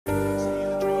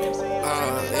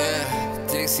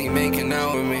sexy making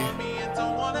out with me.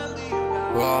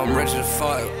 Well, I'm rich as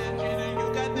fuck.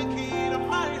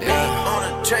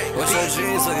 Yeah. What's your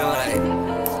dreams looking like?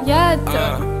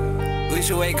 Yeah. We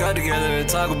should wake up together and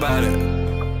talk about it.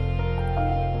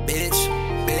 Bitch,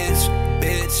 bitch,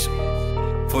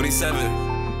 bitch. 47.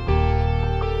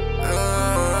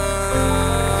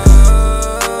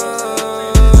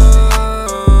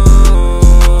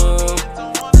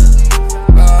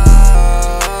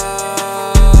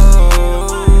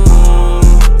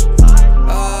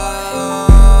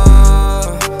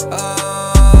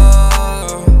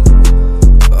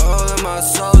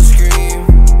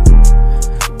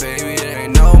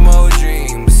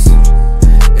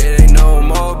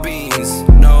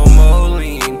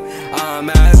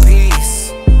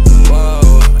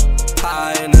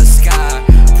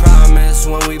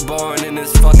 When we born in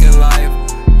this fucking life,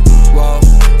 whoa,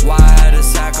 why I had to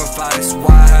sacrifice,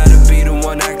 why I had to be the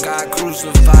one that got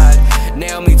crucified,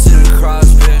 nail me to the cross,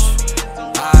 bitch.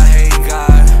 I hate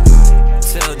God,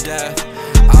 till death,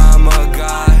 I'm a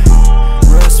god.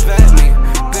 Respect me,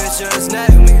 bitch, just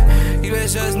neck me. You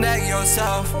bitch, just neck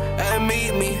yourself and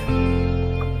meet me.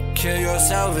 Kill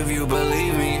yourself if you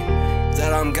believe me,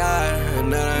 that I'm God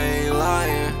and that I ain't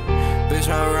lying. Bitch,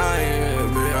 I'm Ryan,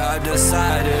 bitch, I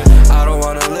decided I don't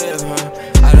wanna live,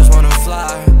 I just wanna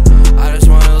fly, I just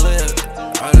wanna live,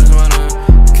 I just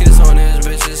wanna kiss on this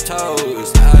bitch's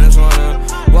toes, I just wanna,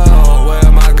 whoa, where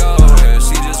am I going?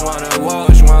 She just wanna, whoa,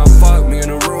 she wanna fuck me in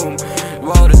the room,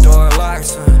 whoa, the door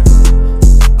locks,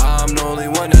 I'm the only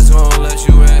one that's gonna let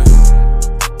you in,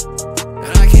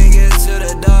 and I can't get to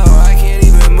the door, I can't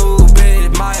even move,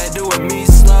 bitch, my head doing me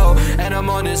slow, and I'm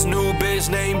on this new bitch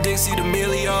named Dixie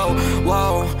D'Amelio,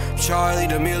 whoa, Charlie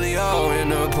D'Amelio in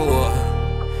the pool.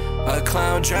 A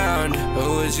clown drowned,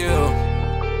 who is you?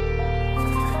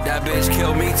 That bitch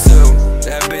killed me too.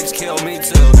 That bitch killed me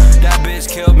too. That bitch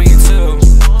killed me too.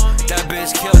 That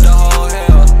bitch killed the whole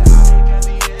hill.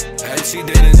 And she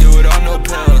didn't do it on no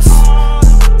pills.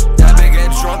 That bitch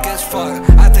get drunk as fuck.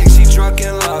 I think she drunk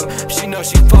in love. She know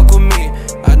she fuck with me.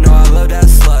 I know I love that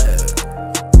slut.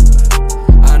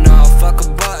 I know I'll fuck a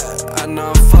butt. I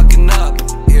know I'm fucking up.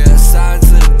 Yeah, sign to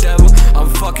the devil. I'm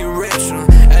fucking rich,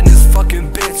 and this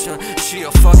fucking bitch, she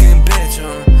a fucking bitch,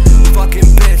 fucking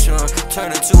bitch,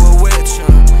 turn her to a witch,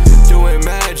 doing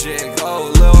magic,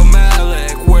 oh, Lil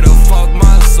Malik, where the fuck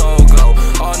my soul go,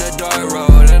 on the dirt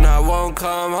road, and I won't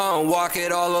come home, walk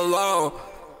it all alone,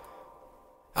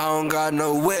 I don't got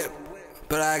no whip,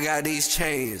 but I got these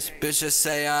chains, bitches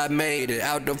say I made it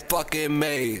out the fucking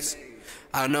maze,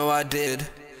 I know I did,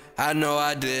 I know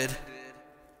I did,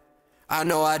 I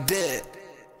know I did.